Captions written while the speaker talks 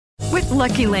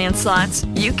Lucky Land Slots,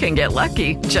 you can get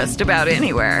lucky just about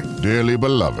anywhere. Dearly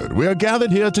beloved, we are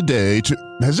gathered here today to...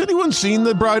 Has anyone seen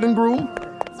the bride and groom?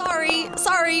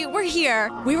 Sorry, we're here.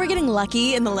 We were getting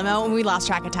lucky in the limo and we lost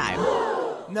track of time.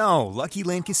 No, Lucky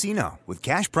Land Casino, with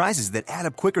cash prizes that add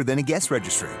up quicker than a guest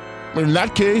registry. In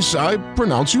that case, I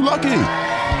pronounce you lucky.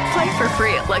 Play for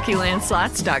free at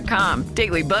LuckyLandSlots.com.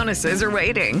 Daily bonuses are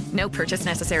waiting. No purchase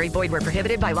necessary. Void where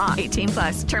prohibited by law.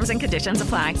 18+. Terms and conditions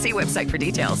apply. See website for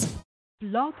details.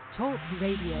 Blog Talk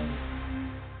Radio.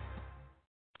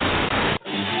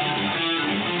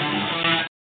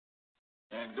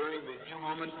 And during the few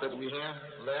moments that we have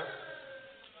left,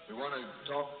 we want to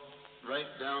talk right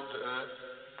down to earth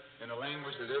in a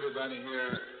language that everybody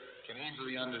here can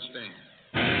easily understand.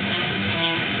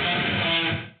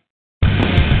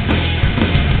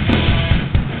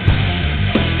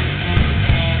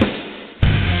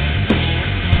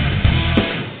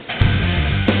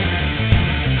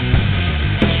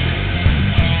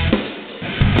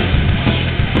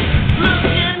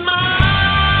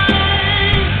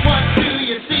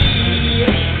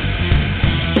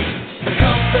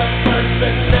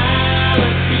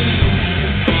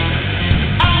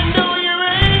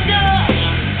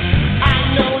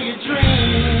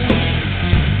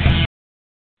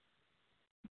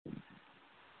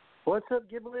 What's up,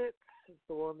 Giblets? It's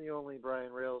the one, the only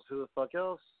Brian Rails. Who the fuck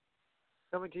else?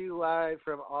 Coming to you live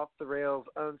from Off the Rails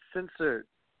Uncensored.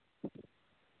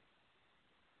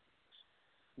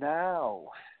 Now,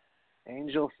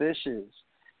 Angel Fishes.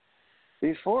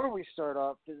 Before we start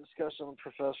off the discussion on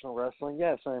professional wrestling,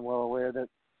 yes, I am well aware that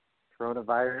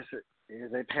coronavirus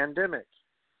is a pandemic.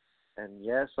 And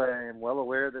yes, I am well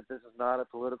aware that this is not a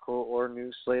political or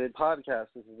news-slated podcast.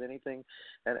 This is anything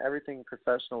and everything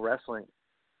professional wrestling.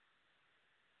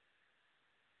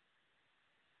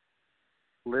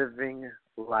 Living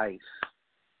life.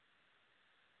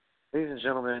 Ladies and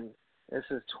gentlemen, this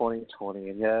is 2020,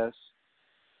 and yes,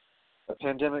 a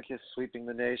pandemic is sweeping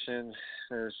the nation.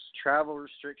 There's travel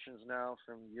restrictions now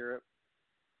from Europe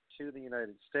to the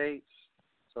United States.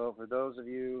 So for those of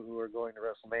you who are going to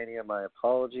WrestleMania, my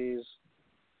apologies.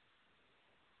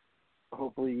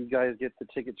 Hopefully you guys get the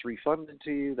tickets refunded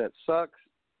to you. That sucks.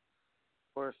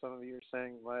 Of course, some of you are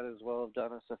saying might as well have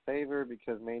done us a favor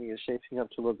because Mania is shaping up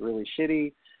to look really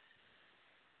shitty.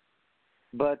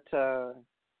 But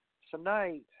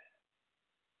tonight,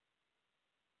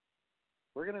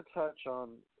 we're going to touch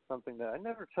on something that I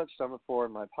never touched on before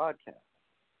in my podcast.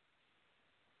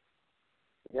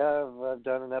 Yeah, I've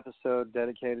done an episode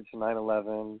dedicated to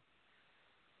 9/11,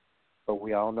 but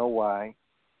we all know why.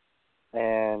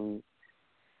 And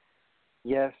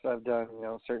yes, I've done,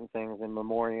 certain things in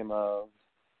memoriam of.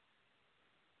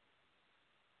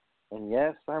 And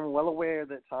yes, I'm well aware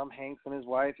that Tom Hanks and his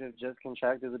wife have just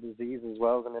contracted the disease as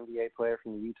well as an NBA player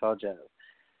from the Utah Jazz.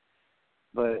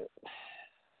 But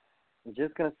I'm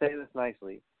just going to say this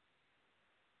nicely.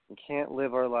 We can't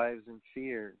live our lives in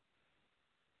fear.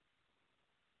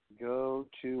 Go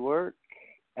to work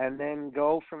and then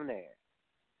go from there.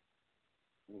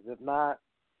 Because if not,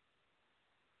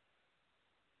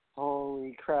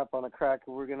 holy crap on a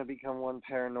cracker, we're going to become one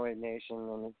paranoid nation,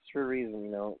 and it's for a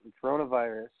reason, The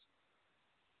coronavirus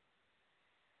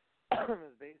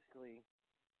is basically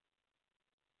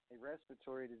a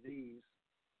respiratory disease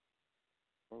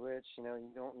in which, you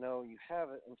don't know you have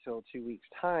it until 2 weeks'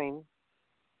 time.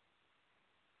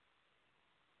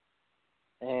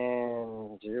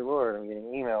 And, dear Lord, I'm getting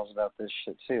emails about this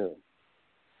shit, too.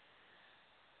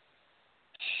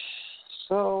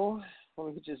 So,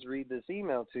 let me just read this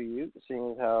email to you,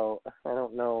 seeing as how I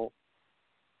don't know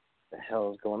what the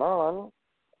hell is going on.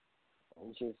 Let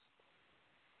me just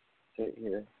sit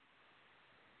here.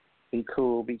 Be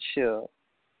cool, be chill.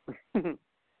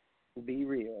 Be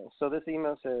real. So this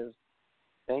email says,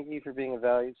 thank you for being a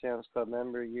valued Sam's Club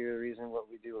member. You're the reason what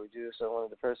we do, so I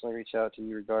wanted to personally reach out to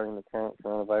you regarding the current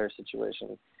coronavirus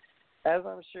situation. As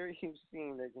I'm sure you've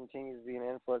seen, there continues to be an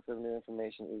influx of new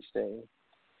information each day.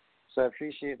 So I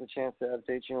appreciate the chance to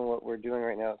update you on what we're doing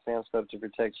right now at Sam's Club to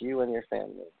protect you and your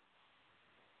family.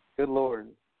 Good Lord.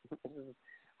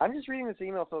 I'm just reading this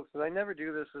email, folks, because I never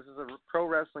do this. This is a pro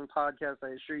wrestling podcast.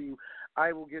 I assure you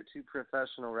I will get to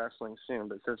professional wrestling soon.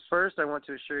 But it says, first, I want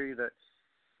to assure you that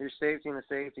your safety and the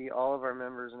safety of all of our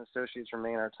members and associates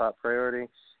remain our top priority,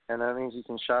 and that means you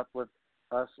can shop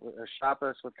us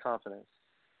with confidence.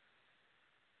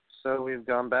 So we've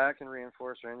gone back and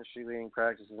reinforced our industry-leading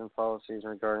practices and policies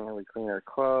regarding how we clean our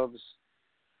clubs.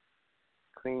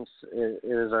 It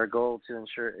is our goal to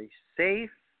ensure a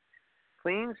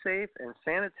clean, safe, and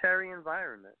sanitary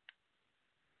environment.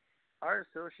 Our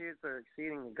associates are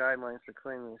exceeding the guidelines for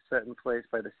cleanliness set in place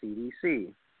by the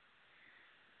CDC.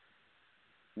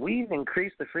 We've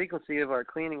increased the frequency of our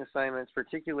cleaning assignments,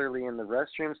 particularly in the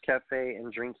restrooms, cafe,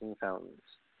 and drinking fountains.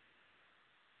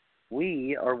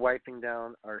 We are wiping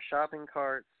down our shopping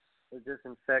carts with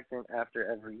disinfectant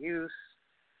after every use.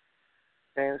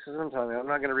 And this is what I'm telling you. I'm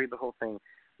not going to read the whole thing.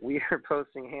 We are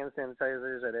posting hand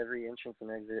sanitizers at every entrance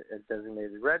and exit at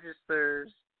designated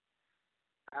registers.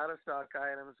 Out-of-stock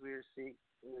items, we're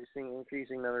seeing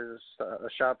increasing numbers of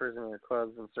shoppers in our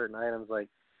clubs, and certain items like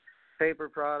paper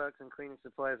products and cleaning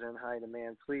supplies are in high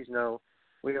demand. Please know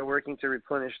we are working to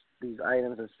replenish these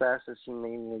items as fast as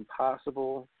humanly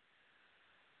possible.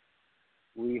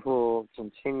 We will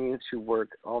continue to work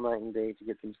all night and day to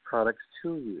get these products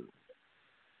to you.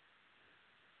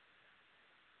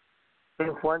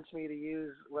 It wants me to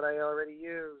use what I already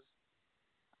use,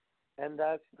 and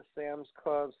that's the Sam's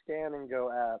Club Scan and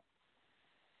Go app.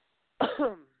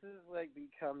 This has like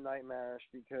become nightmarish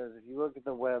because if you look at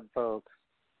the web, folks,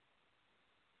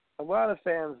 a lot of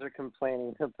fans are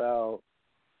complaining about,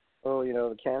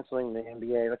 canceling the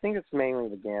NBA. I think it's mainly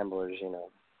the gamblers,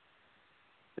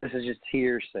 This is just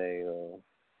hearsay, though.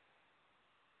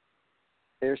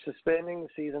 They're suspending the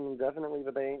season indefinitely,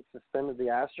 but they ain't suspended the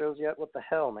Astros yet. What the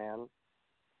hell, man?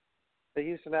 The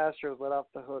Houston Astros let off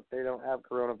the hook. They don't have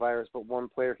coronavirus, but one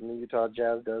player from the Utah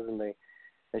Jazz does, and they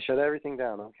shut everything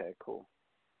down. Okay, cool.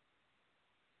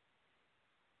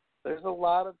 There's a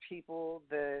lot of people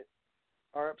that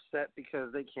are upset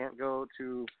because they can't go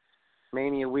to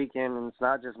Mania weekend, and it's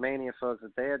not just Mania, folks.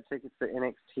 If they had tickets to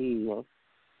NXT,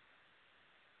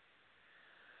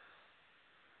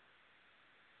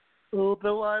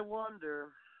 although I wonder,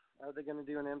 are they going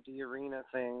to do an empty arena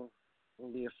thing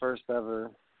and be a first ever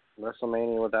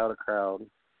WrestleMania without a crowd?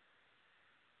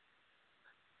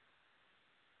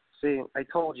 See, I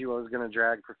told you I was going to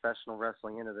drag professional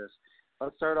wrestling into this.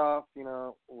 Let's start off,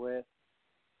 with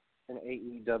an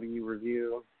AEW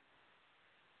review.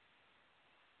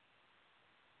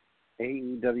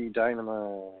 AEW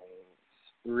Dynamite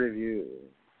review.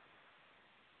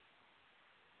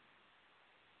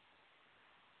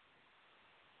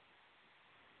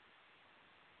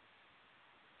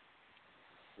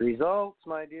 Results,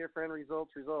 my dear friend,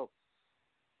 results.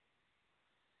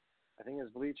 I think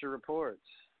it's Bleacher Reports.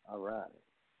 All right.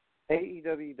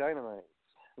 AEW Dynamite.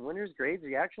 Winners, grades,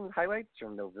 reactions, highlights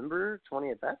from November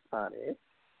 20th. That's not it.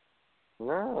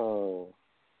 No.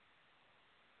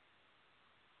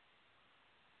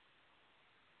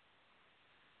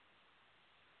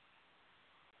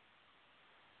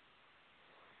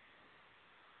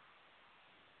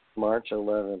 March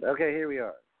 11th. Okay, here we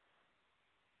are.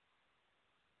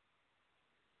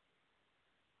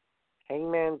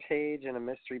 Hangman Page and a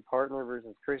mystery partner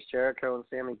versus Chris Jericho and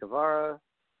Sammy Guevara.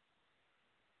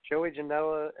 Joey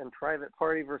Janela and Private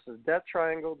Party versus Death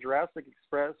Triangle. Jurassic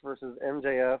Express versus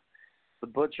MJF, The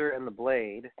Butcher, and The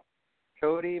Blade.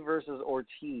 Cody versus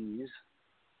Ortiz.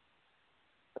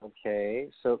 Okay,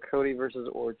 so Cody versus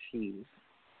Ortiz.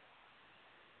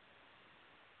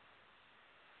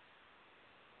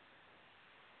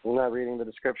 I'm not reading the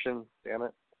description. Damn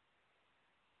it.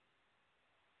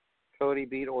 Cody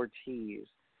beat Ortiz.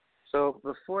 So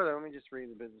before that, let me just read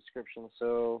the description.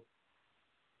 So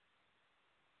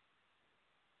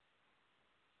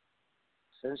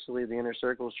essentially, the Inner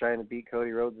Circle is trying to beat Cody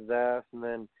Rhodes' ass, and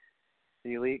then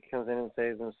the Elite comes in and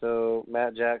saves him. So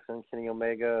Matt Jackson, Kenny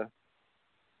Omega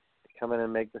come in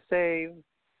and make the save.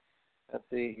 Let's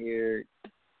see here.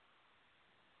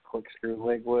 Quick screw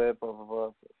leg whip, blah, blah,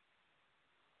 blah.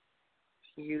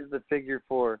 He used the figure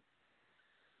 4.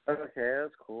 Okay,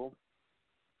 that's cool.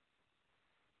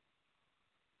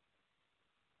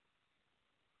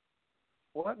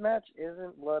 What match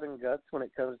isn't blood and guts when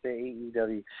it comes to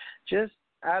AEW? Just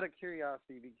out of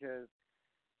curiosity, because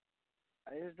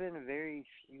there's been very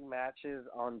few matches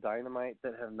on Dynamite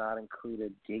that have not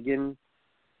included Gigan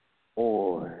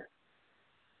or,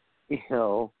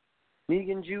 Negan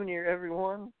Jr.,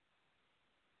 everyone.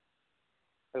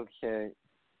 Okay.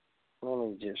 Let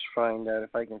me just find out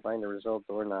if I can find a result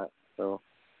or not. So,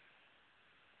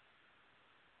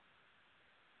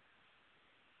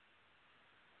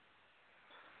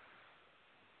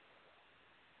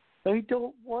 I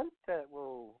don't want that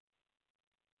role.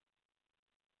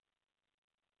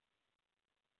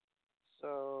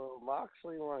 So,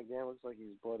 Moxley won again. Looks like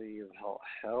he's bloody as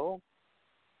hell.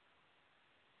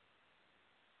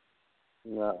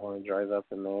 Not want to drive up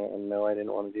in there. And no, I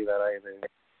didn't want to do that either.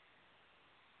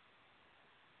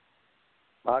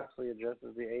 Moxley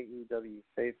addresses the AEW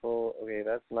faithful. Okay,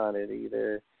 that's not it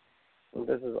either.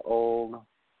 This is old.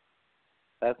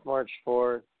 That's March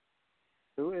 4th.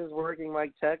 Who is working my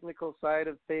technical side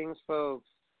of things, folks?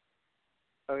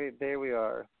 Okay, there we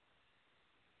are.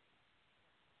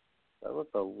 That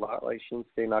looked a lot like Shinsuke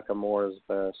Nakamura's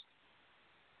best.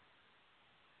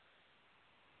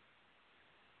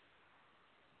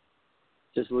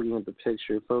 Just looking at the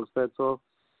picture, folks, that's all.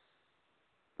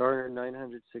 Garnered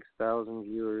 906,000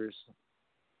 viewers.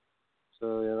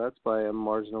 So, yeah, that's by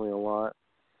marginally a lot.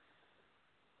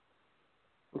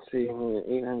 Let's see,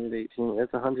 818.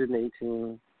 That's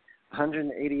 118.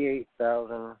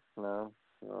 188,000. No.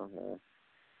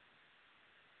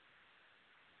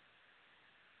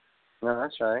 No,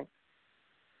 that's right.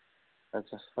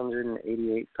 That's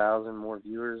 188,000 more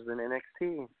viewers than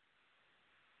NXT.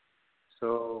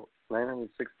 So,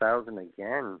 906,000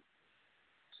 again.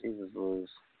 Jesus Louise.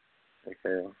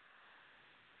 Okay.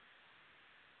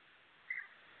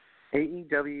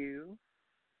 AEW.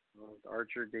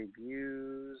 Archer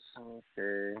debuts.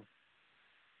 Okay.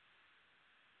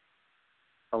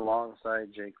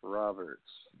 Alongside Jake Roberts.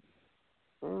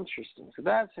 Interesting. So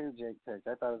that's who Jake picked.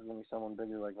 I thought it was going to be someone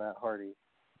bigger like Matt Hardy.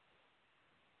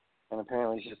 And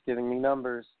apparently he's just giving me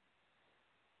numbers.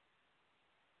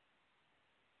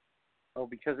 Oh,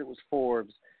 because it was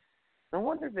Forbes. No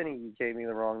wonder if any of you gave me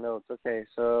the wrong notes. Okay,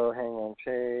 so Hangman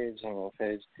Page.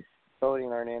 Cody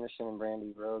and Arn Anderson and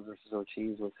Brandy Rhodes versus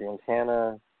Ortiz with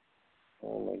Santana.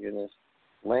 Oh my goodness.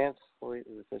 Lance Hoyt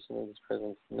is officially his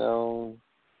presence known.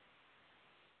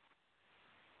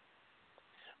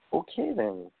 Okay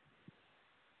then.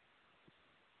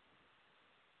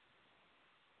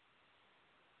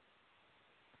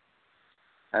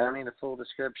 I don't need a full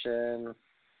description.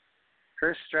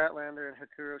 Chris Statlander and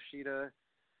Hikaru Shida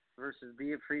versus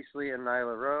Bea Priestley and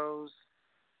Nyla Rose.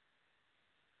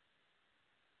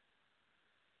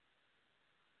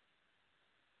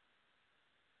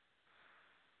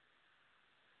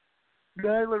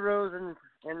 Nyla Rose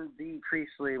and Bea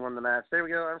Priestley won the match. There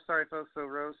we go. I'm sorry, folks. So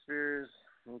Rose Spears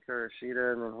and Hikaru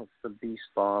Shida, and then hits the Beast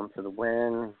Bomb for the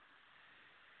win.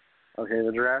 Okay,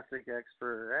 the Jurassic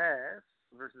Express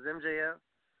versus MJF,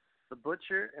 the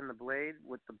Butcher and the Blade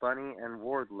with the Bunny and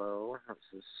Wardlow.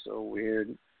 This is so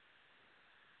weird.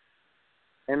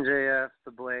 MJF,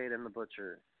 the Blade, and the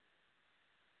Butcher.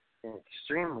 And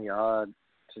extremely odd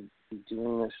to be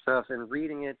doing this stuff and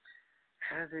reading it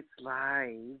as it's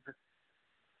live.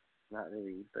 Not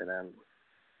really, but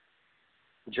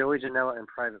Joey Janela and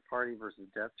Private Party versus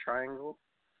Death Triangle.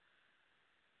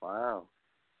 Wow.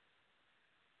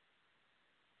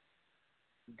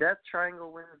 Death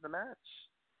Triangle wins the match.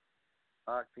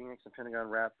 Pac, Phoenix, and Pentagon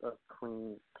wrapped up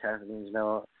Queen Cassidy and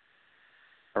Janela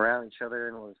around each other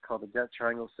and was called the Death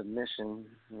Triangle Submission.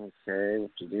 Okay,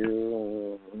 what to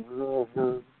do?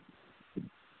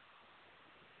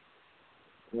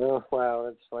 Oh, wow,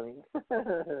 that's funny.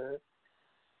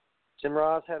 Jim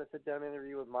Ross had a sit-down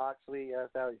interview with Moxley,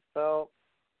 asked how he felt.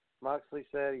 Moxley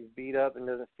said he's beat up and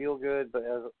doesn't feel good, but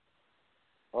has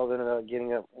all been about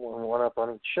getting up one up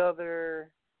on each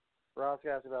other. Ross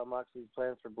asked about Moxley's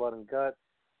plans for Blood and Guts,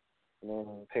 and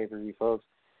then pay-per-view, folks.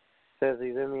 Says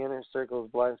he's in the inner circle's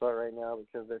blind spot right now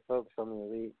because they're focused on the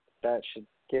elite. That should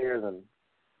scare them.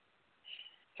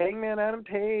 Hangman Adam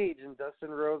Page and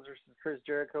Dustin Rhodes versus Chris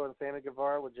Jericho and Sammy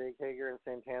Guevara with Jake Hager and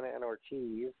Santana and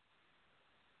Ortiz.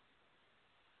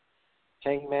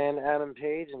 Hangman Adam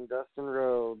Page and Dustin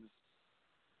Rhodes.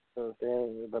 So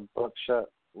the buckshot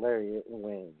lariat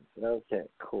wins. Okay,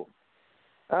 cool.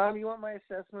 You want my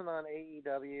assessment on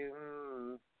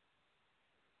AEW?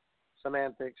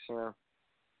 Semantics, you know.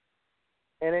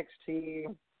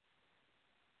 NXT.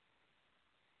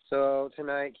 So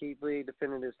tonight, Keith Lee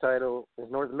defended his title,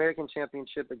 his North American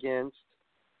Championship against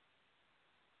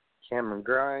Cameron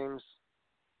Grimes.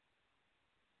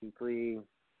 Keith Lee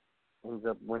ends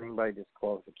up winning by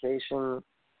disqualification.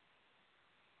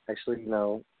 Actually,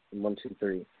 no, 1, 2,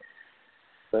 3.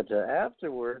 But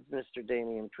afterwards, Mr.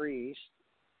 Damian Priest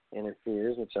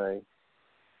interferes, which I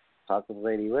talked with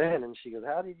Lady Lynn, and she goes,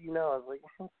 "How did you know?" I was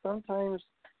like, sometimes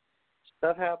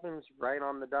stuff happens right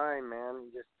on the dime, man.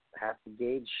 You just have to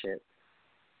gauge shit.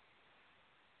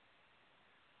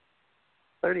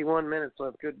 31 minutes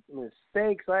left. Good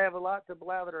mistakes. I have a lot to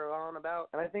blather on about,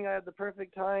 and I think I have the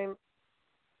perfect time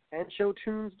and show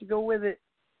tunes to go with it.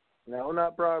 No,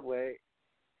 not Broadway.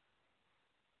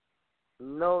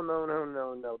 No.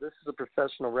 This is a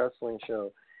professional wrestling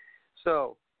show.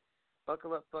 So,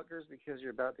 buckle up, fuckers, because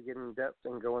you're about to get in depth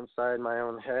and go inside my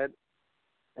own head,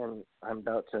 and I'm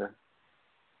about to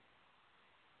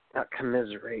not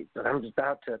commiserate, but I'm just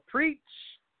about to preach.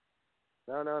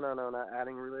 No, not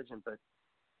adding religion, but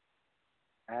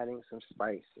adding some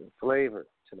spice and flavor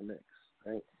to the mix,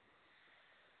 right?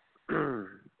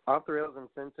 Off the Rails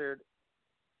Uncensored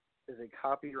is a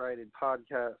copyrighted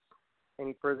podcast.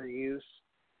 Any further use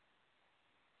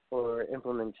or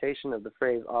implementation of the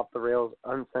phrase off the rails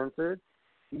uncensored,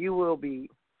 you will be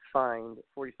fined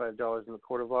 $45 in the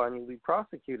court of law, and you'll be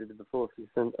prosecuted to the fullest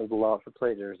extent of the law for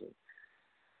plagiarism.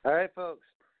 All right, folks.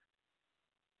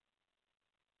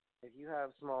 If you have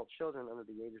small children under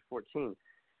the age of 14,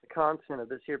 the content of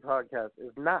this here podcast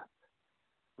is not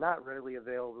readily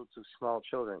available to small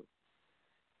children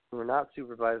who are not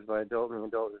supervised by adult, and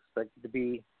adult is expected to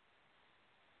be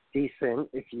decent,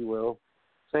 if you will.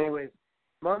 So anyways,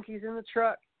 monkeys in the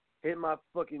truck, hit my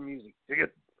fucking music. Dig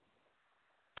it.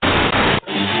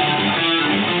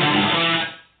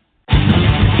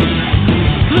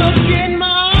 Look in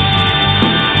my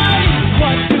eyes,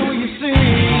 what do you see?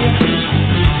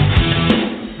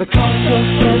 The cost of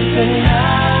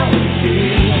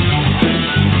personality.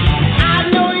 I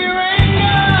know your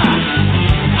anger,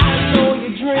 I know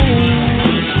your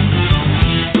dreams.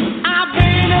 I've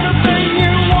been everything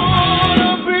you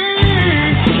wanna be.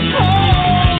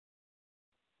 Oh.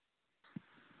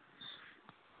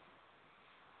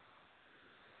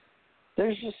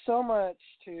 There's just so much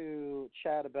to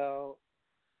chat about.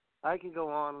 I could go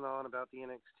on and on about the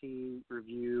NXT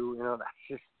review. You know,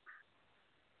 it's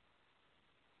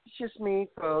just me,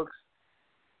 folks.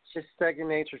 It's just second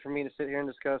nature for me to sit here and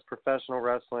discuss professional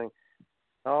wrestling.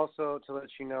 Also, to let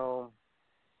you know,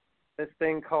 this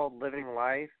thing called living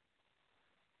life,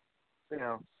 you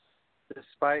know,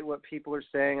 despite what people are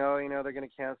saying, oh, you know, they're going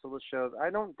to cancel the shows,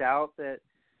 I don't doubt that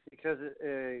because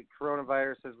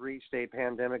coronavirus has reached a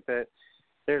pandemic that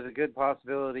there's a good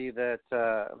possibility that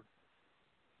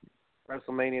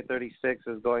WrestleMania 36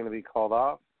 is going to be called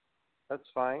off. That's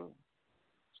fine.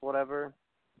 It's whatever.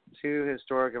 Too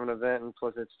historic of an event, and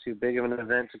plus it's too big of an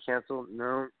event to cancel.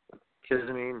 No, because,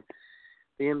 I mean,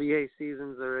 the NBA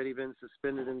season's already been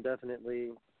suspended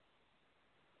indefinitely.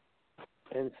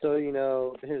 And so, you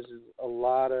know, there's a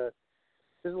lot of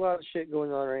shit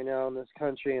going on right now in this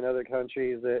country and other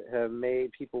countries that have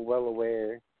made people well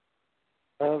aware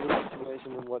of the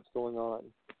situation and what's going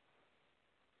on.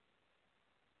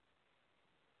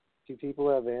 Do people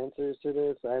have answers to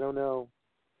this? I don't know.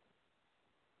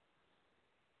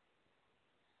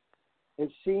 It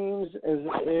seems as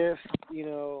if, you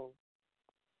know,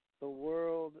 the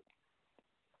world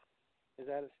is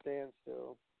at a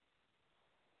standstill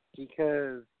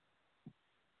because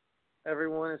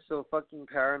everyone is so fucking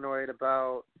paranoid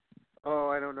about, oh,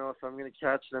 I don't know if I'm going to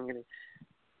catch it. I'm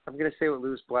going to say what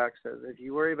Lewis Black says. If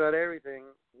you worry about everything,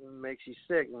 it makes you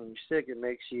sick. When you're sick, it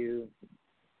makes you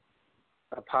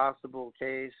a possible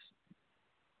case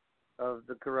of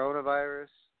the coronavirus,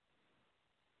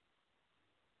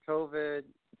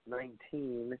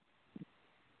 COVID-19.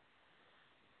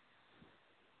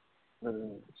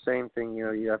 Same thing, you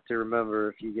know, you have to remember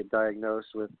if you get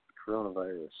diagnosed with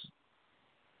coronavirus.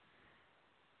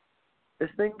 This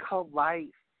thing called life.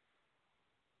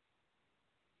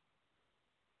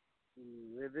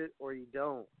 You live it or you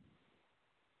don't.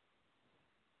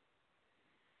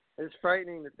 It's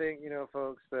frightening to think, you know,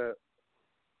 folks, that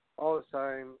all the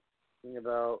time thinking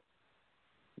about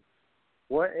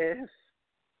what if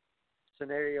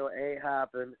scenario A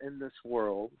happened in this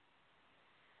world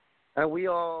and we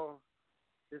all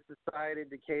just decided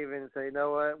to cave in and say, you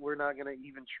know what, we're not going to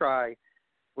even try.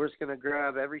 We're just going to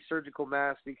grab every surgical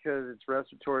mask because it's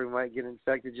respiratory. We might get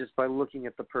infected just by looking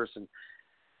at the person.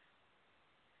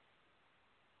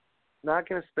 Not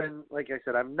going to spend, like I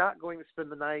said, I'm not going to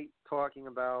spend the night talking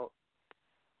about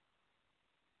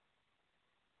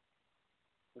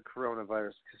the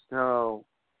coronavirus because no.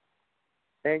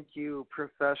 Thank you,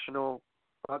 professional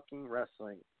fucking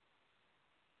wrestling.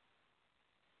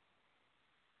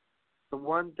 The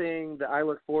one thing that I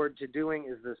look forward to doing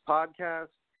is this podcast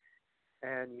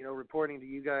and, you know, reporting to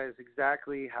you guys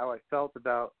exactly how I felt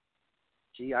about,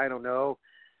 I don't know,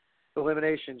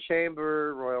 Elimination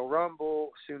Chamber, Royal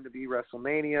Rumble, soon to be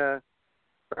WrestleMania,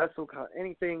 WrestleCon,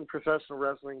 anything professional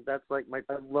wrestling. That's like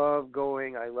I love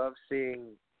going. I love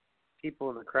seeing people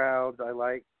in the crowds. I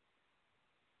like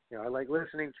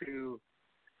listening to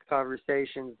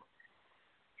conversations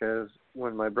because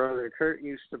when my brother Kurt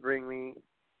used to bring me,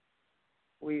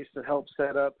 we used to help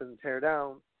set up and tear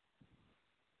down.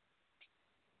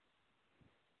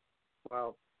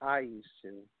 Well, I used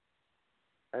to.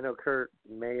 I know Kurt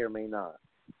may or may not.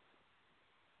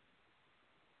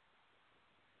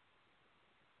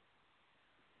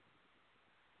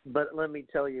 But let me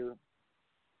tell you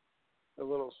a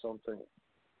little something.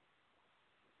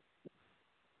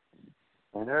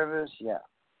 Am I nervous? Yeah.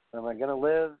 Am I going to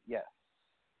live? Yes.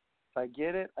 If I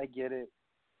get it, I get it.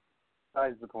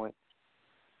 Besides the point.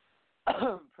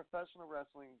 Professional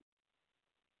wrestling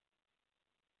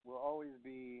will always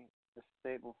be a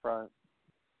staple front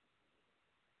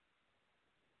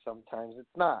Sometimes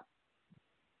it's not.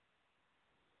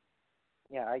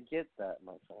 Yeah, I get that,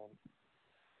 my friend.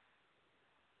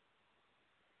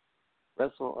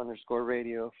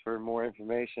 Wrestle_radio for more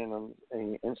information on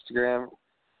Instagram,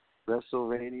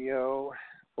 WrestleRadio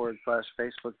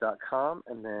 /Facebook.com,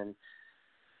 and then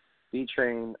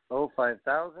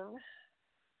BTrain05000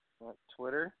 at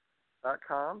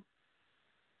Twitter.com.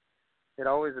 It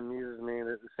always amuses me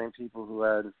that the same people who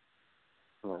had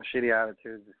shitty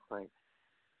attitudes, it's like,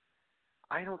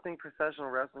 I don't think professional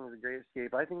wrestling is a great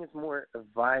escape. I think it's more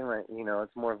violent,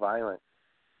 it's more violent.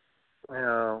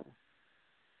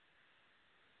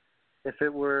 If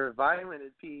it were violent,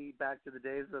 it'd be back to the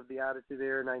days of the Attitude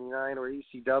Era 99 or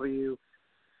ECW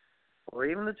or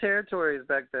even the territories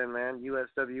back then, man.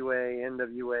 USWA,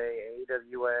 NWA,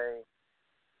 AWA.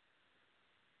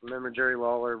 Remember Jerry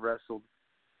Lawler wrestled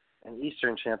in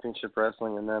Eastern Championship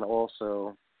Wrestling, and then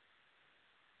also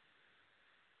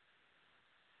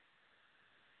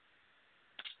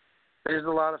there's a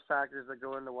lot of factors that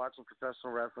go into watching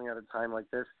professional wrestling at a time like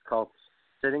this. It's called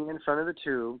sitting in front of the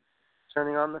tube,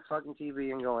 turning on the fucking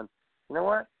TV and going, you know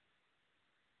what?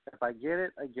 If I get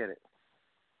it, I get it.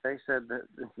 They said that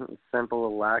it's simple, a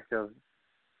lack of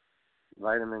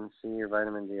vitamin C or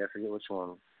vitamin D. I forget which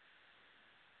one.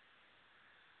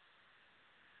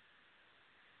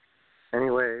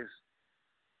 Anyways,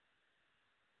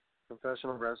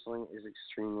 professional wrestling is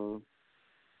extremely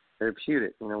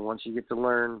therapeutic. Once you get to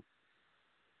learn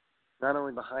not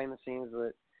only behind the scenes,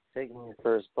 but taking your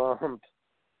first bump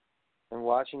and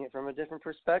watching it from a different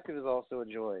perspective is also a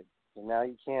joy. So now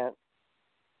you can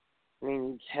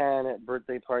at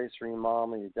birthday parties for your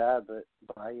mom or your dad, but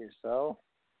by yourself?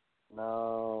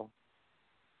 No.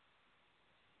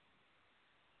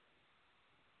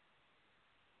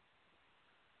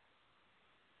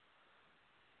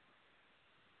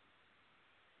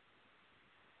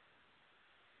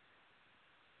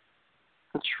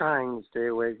 I'm trying to stay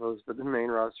awake, folks, but the main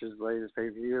roster's latest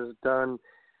pay-per-view has done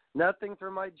nothing for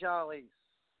my jollies.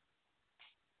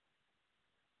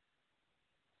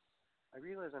 I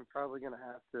realize I'm probably going to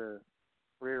have to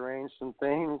rearrange some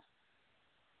things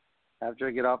after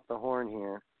I get off the horn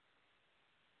here.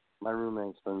 My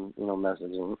roommate's been,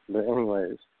 messaging. But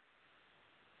anyways,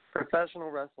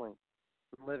 professional wrestling,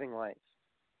 living life.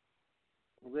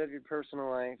 You live your personal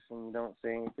life and you don't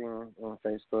say anything on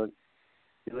Facebook.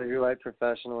 You live your life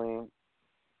professionally,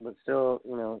 but still,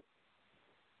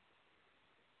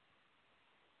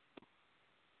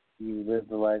 you live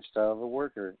the lifestyle of a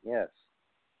worker, yes.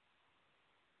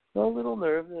 A little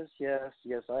nervous, yes,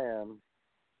 I am.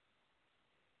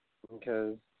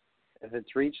 Because if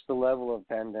it's reached the level of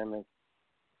pandemic,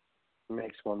 it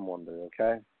makes one wonder,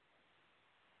 okay?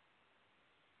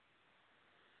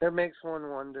 It makes one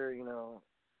wonder,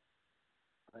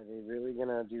 are they really going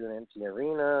to do an empty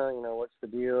arena? What's the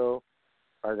deal?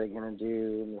 Are they going to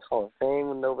do the Hall of Fame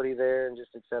with nobody there and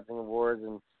just accepting awards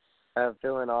and have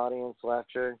fill-in audience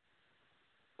laughter?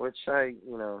 Which I,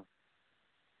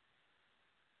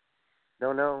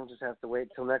 don't know. Just have to wait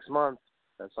till next month.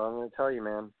 That's all I'm going to tell you,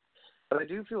 man. But I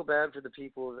do feel bad for the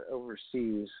people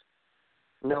overseas.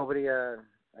 Nobody, I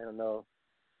don't know,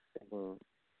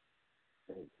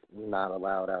 not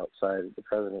allowed outside. The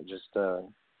president just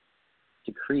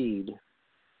decreed,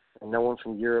 and no one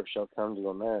from Europe shall come to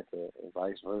America, and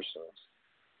vice versa.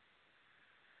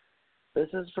 This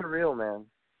is for real, man.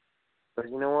 But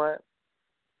you know what?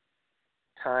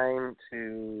 Time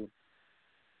to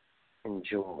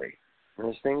enjoy. And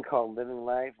this thing called living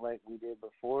life like we did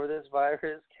before this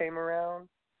virus came around,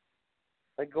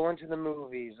 like going to the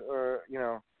movies or,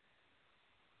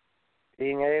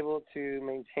 being able to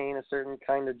maintain a certain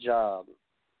kind of job.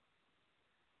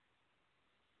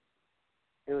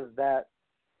 It was that,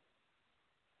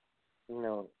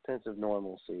 sense of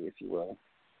normalcy, if you will.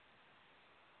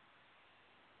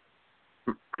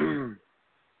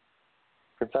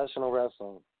 Professional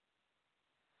wrestling.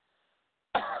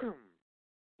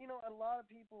 A lot of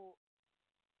people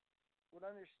would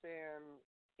understand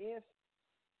if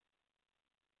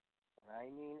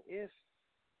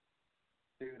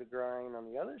do the grind on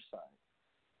the other side.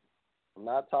 I'm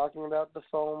not talking about the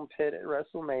foam pit at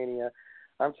WrestleMania.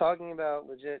 I'm talking about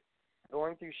legit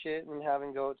going through shit and having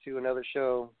to go to another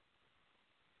show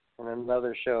and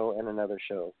another show and another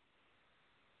show.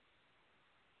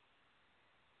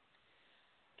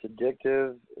 It's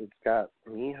addictive. It's got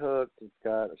me hooked. It's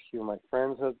got a few of my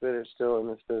friends hooked that are still in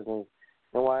this business. You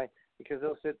know why? Because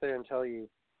they'll sit there and tell you,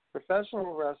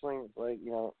 professional wrestling is like,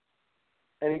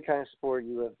 any kind of sport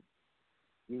you live.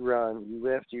 You run, you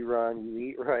lift, you run, you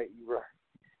eat right, you run.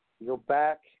 You go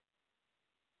back.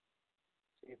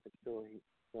 See if it's still,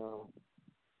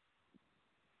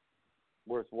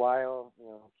 worthwhile,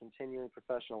 continuing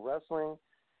professional wrestling?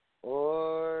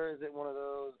 Or is it one of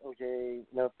those, okay,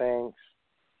 no thanks,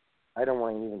 I don't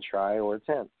want to even try or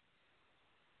attempt?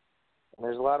 And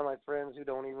there's a lot of my friends who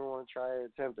don't even want to try or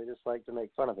attempt. They just like to make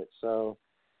fun of it. So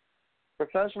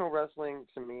professional wrestling,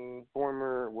 to me,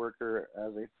 former worker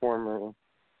as a former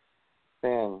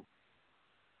fan,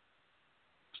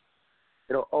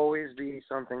 it'll always be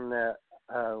something that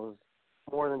was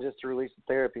more than just a release of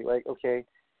therapy. Like, okay,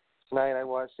 tonight I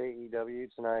watched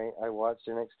AEW, tonight I watched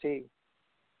NXT.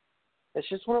 It's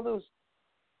just one of those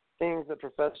things that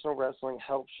professional wrestling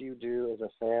helps you do as a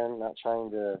fan, not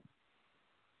trying to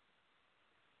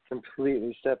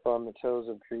completely step on the toes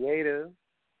of creative.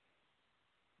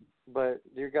 But,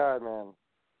 dear God, man,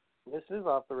 this is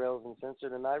Off the Rails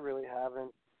Uncensored, and I really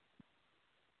haven't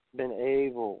been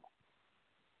able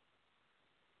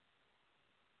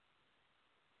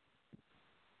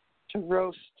to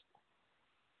roast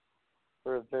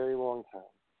for a very long time.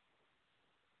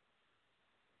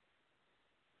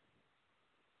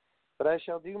 But I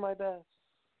shall do my best.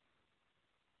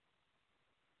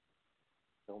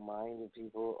 Don't mind if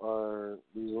people are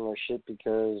losing their shit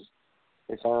because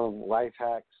they found life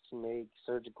hacks to make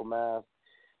surgical masks.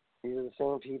 These are the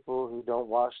same people who don't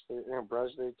brush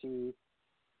their teeth.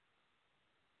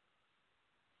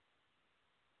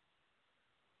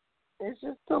 It's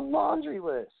just a laundry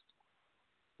list.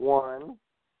 One,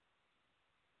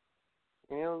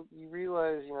 you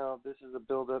realize, this is a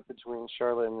build-up between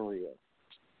Charlotte and Rhea.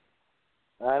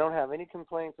 I don't have any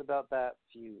complaints about that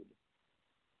feud.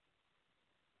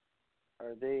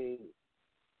 Are they?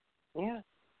 Yeah,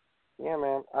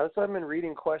 man. I've been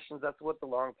reading questions. That's what the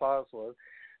long pause was.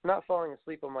 I'm not falling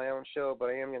asleep on my own show, but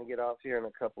I am going to get off here in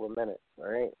a couple of minutes,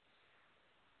 all right?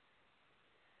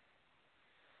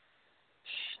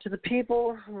 To the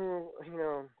people who,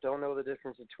 don't know the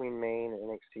difference between Maine,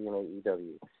 NXT, and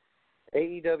AEW.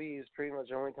 AEW's pretty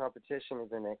much only competition is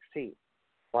NXT.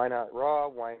 Why not Raw?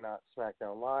 Why not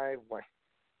SmackDown Live? Why?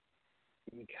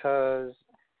 Because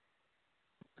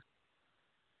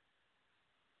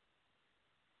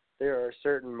there are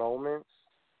certain moments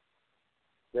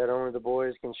that only the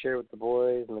boys can share with the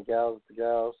boys and the gals with the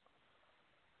gals.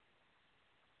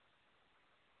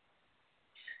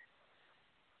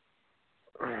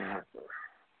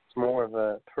 It's more of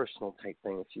a personal type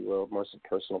thing, if you will, more of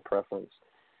personal preference.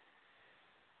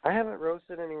 I haven't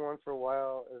roasted anyone for a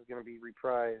while. It's going to be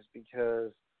reprised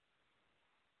because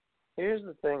here's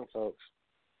the thing, folks.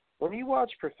 When you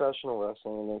watch professional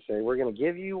wrestling and they say, we're going to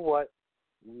give you what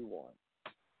you want,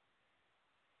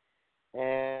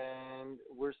 and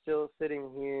we're still sitting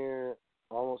here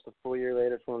almost a full year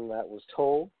later from when that was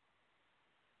told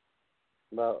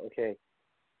about, okay,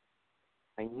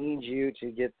 I need you to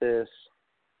get this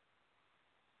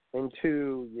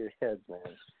into your heads, man.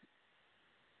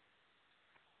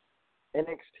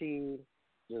 NXT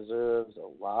deserves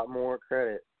a lot more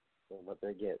credit than what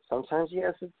they get. Sometimes,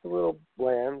 yes, it's a little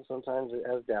bland. Sometimes it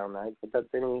has down nights, but that's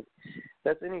any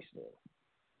show.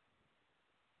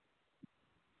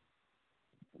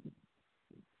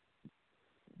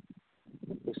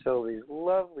 We sell these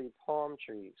lovely palm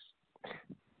trees.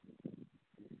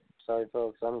 Sorry,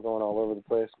 folks, I'm going all over the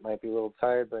place. Might be a little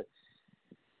tired, but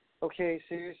okay,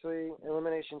 seriously,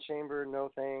 Elimination Chamber,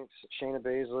 no thanks. Shayna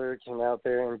Baszler can out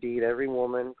there and beat every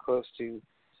woman close to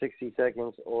 60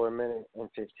 seconds or a minute and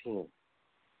 15.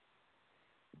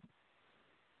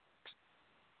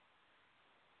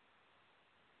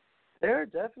 There are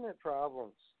definite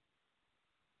problems.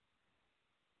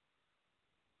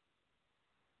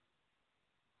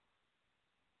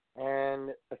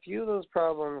 And a few of those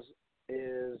problems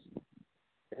is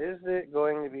it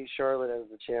going to be Charlotte as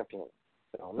the champion?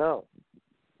 I don't know.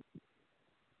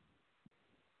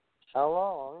 How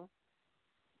long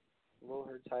will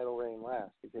her title reign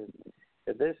last? Because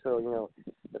if this,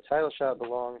 the title shot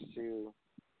belongs to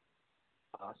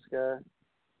Asuka.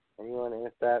 And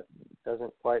if that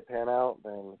doesn't quite pan out,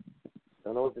 then I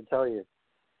don't know what to tell you.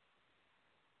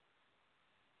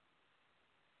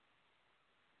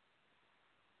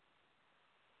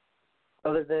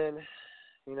 Other than,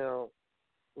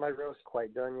 my roast's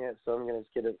quite done yet, so I'm going to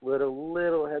get a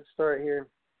little head start here.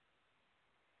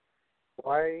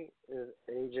 Why is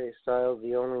AJ Styles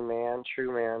the only man,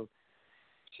 true man,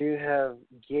 to have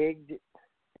gigged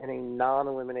in a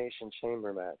non-elimination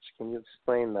chamber match? Can you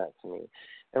explain that to me?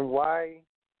 And what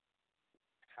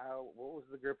was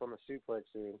the grip on the suplex,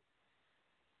 dude?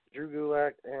 Drew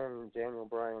Gulak and Daniel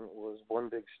Bryan was one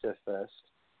big stiff fest.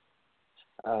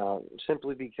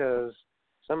 Simply because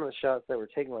some of the shots that were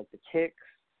taken, like the kicks,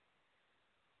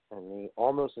 and the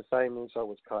almost a side moonsault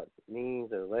was caught knees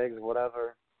or legs,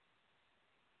 whatever.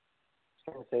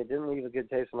 I was going to say, it didn't leave a good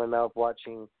taste in my mouth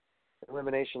watching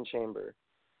Elimination Chamber.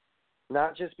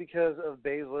 Not just because of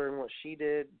Baszler and what she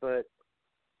did, but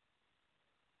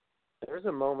there was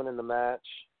a moment in the match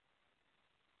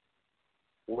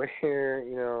where,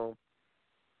 you know,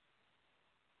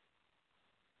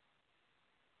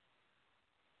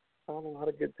 not a lot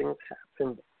of good things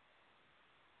happened.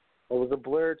 It was a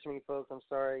blur to me, folks. I'm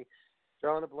sorry.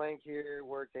 Drawing a blank here.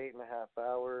 Worked 8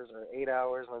 hours,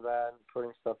 my bad.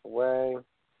 Putting stuff away.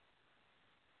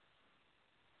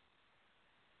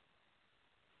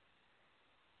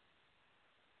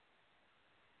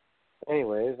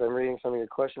 Anyways, I'm reading some of your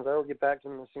questions. I will get back to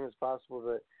them as soon as possible,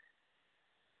 but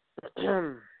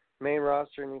main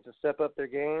roster needs to step up their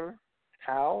game.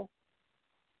 How?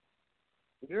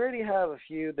 We already have a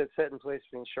feud that's set in place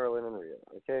between Charlotte and Rhea.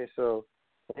 Okay, so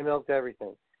they milked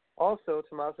everything. Also,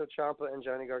 Tommaso Ciampa and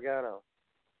Johnny Gargano.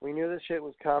 We knew this shit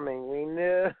was coming. We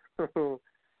knew. So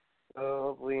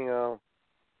hopefully, you know,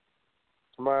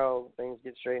 tomorrow things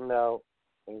get straightened out.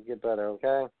 Things get better,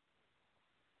 okay?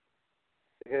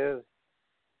 Because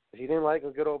if you didn't like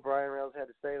what good old Brian Rails had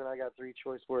to say, then I got 3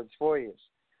 choice words for you.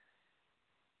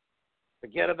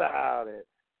 Forget about it.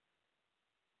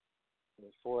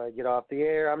 Before I get off the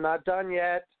air, I'm not done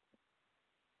yet.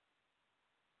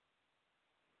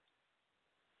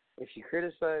 If you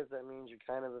criticize, that means you're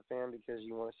kind of a fan because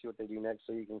you want to see what they do next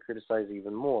so you can criticize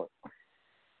even more.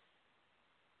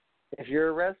 If you're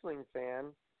a wrestling fan,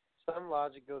 some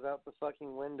logic goes out the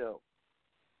fucking window.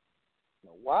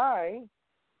 Now, why?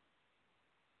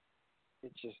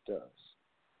 It just does.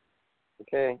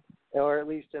 Okay? Or at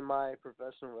least in my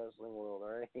professional wrestling world,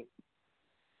 all right?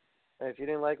 And if you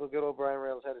didn't like what good old Brian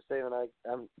Rails had to say, then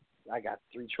I got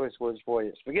 3 choice words for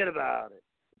you. Forget about it.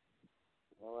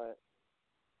 You know what?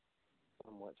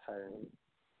 Somewhat tiring.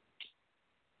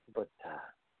 But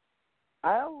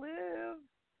I'll live.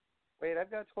 Wait,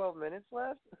 I've got 12 minutes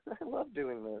left? I love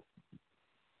doing this.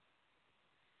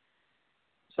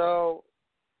 So,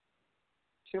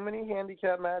 too many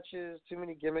handicap matches, too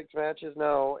many gimmicks matches.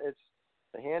 No, it's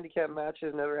the handicap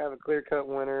matches never have a clear-cut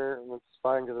winner. It's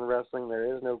fine because in wrestling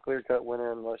there is no clear-cut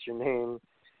winner unless your name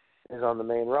is on the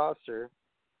main roster.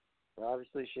 Well,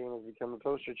 obviously, Shane has become a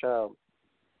poster child.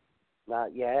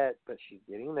 Not yet, but she's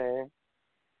getting there.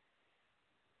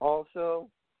 Also,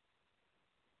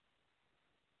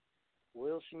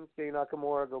 will Shinsuke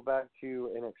Nakamura go back to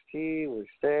NXT? Will he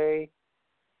stay?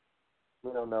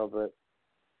 We don't know, but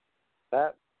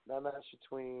that match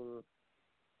between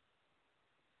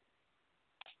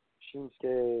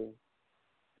Shinsuke,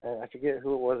 I forget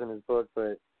who it was in his book,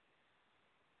 but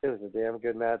it was a damn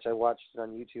good match. I watched it on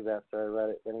YouTube after I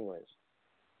read it anyways.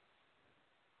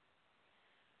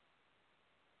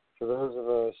 For those of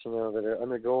us, you know, that are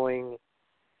undergoing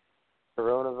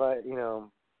coronavirus, you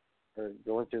know, or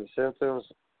going through the symptoms,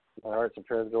 my hearts and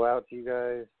prayers go out to you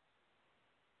guys.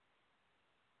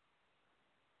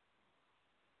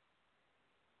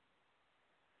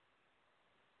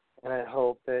 And I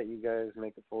hope that you guys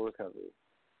make a full recovery.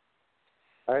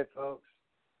 All right, folks.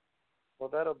 Well,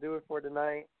 that'll do it for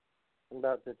tonight. I'm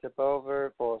about to tip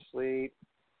over, fall asleep.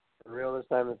 For real this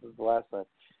time, this is the last time.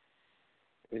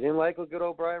 If you didn't like what good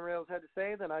old Brian Rails had to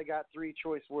say, then I got 3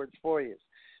 choice words for you.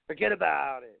 Forget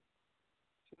about it.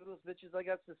 Toodles, bitches, I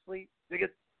got to sleep. Dig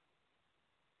it.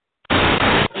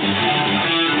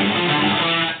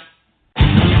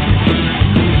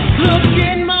 Look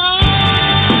in my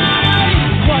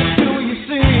eyes, what do you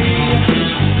see?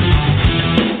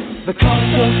 The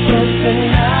cost of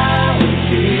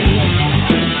personality.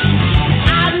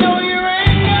 I know your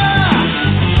anger,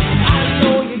 I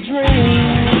know your dreams.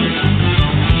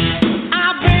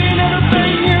 I've been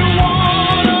everything you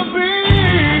wanna be.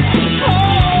 Oh,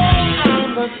 I'm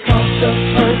the cost of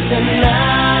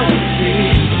personality.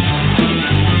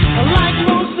 Like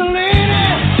Mussolini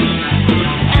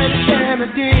and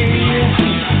Kennedy.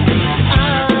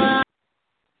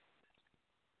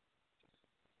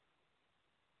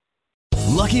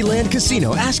 Lucky Land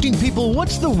Casino, asking people,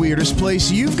 what's the weirdest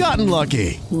place you've gotten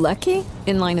lucky? Lucky?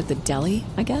 In line at the deli,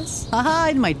 I guess? Aha,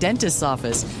 in my dentist's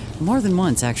office. More than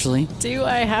once, actually. Do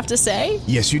I have to say?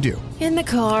 Yes, you do. In the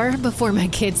car before my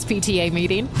kids' PTA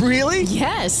meeting. Really?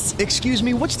 Yes. Excuse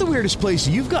me, what's the weirdest place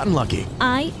you've gotten lucky?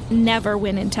 I never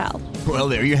win and tell. Well,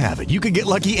 there you have it. You can get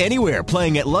lucky anywhere,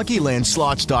 playing at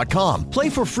LuckyLandSlots.com. Play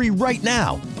for free right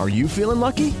now. Are you feeling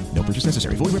lucky? No purchase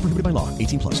necessary. Void where prohibited by law.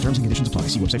 18+. Terms and conditions apply.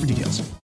 See website for details.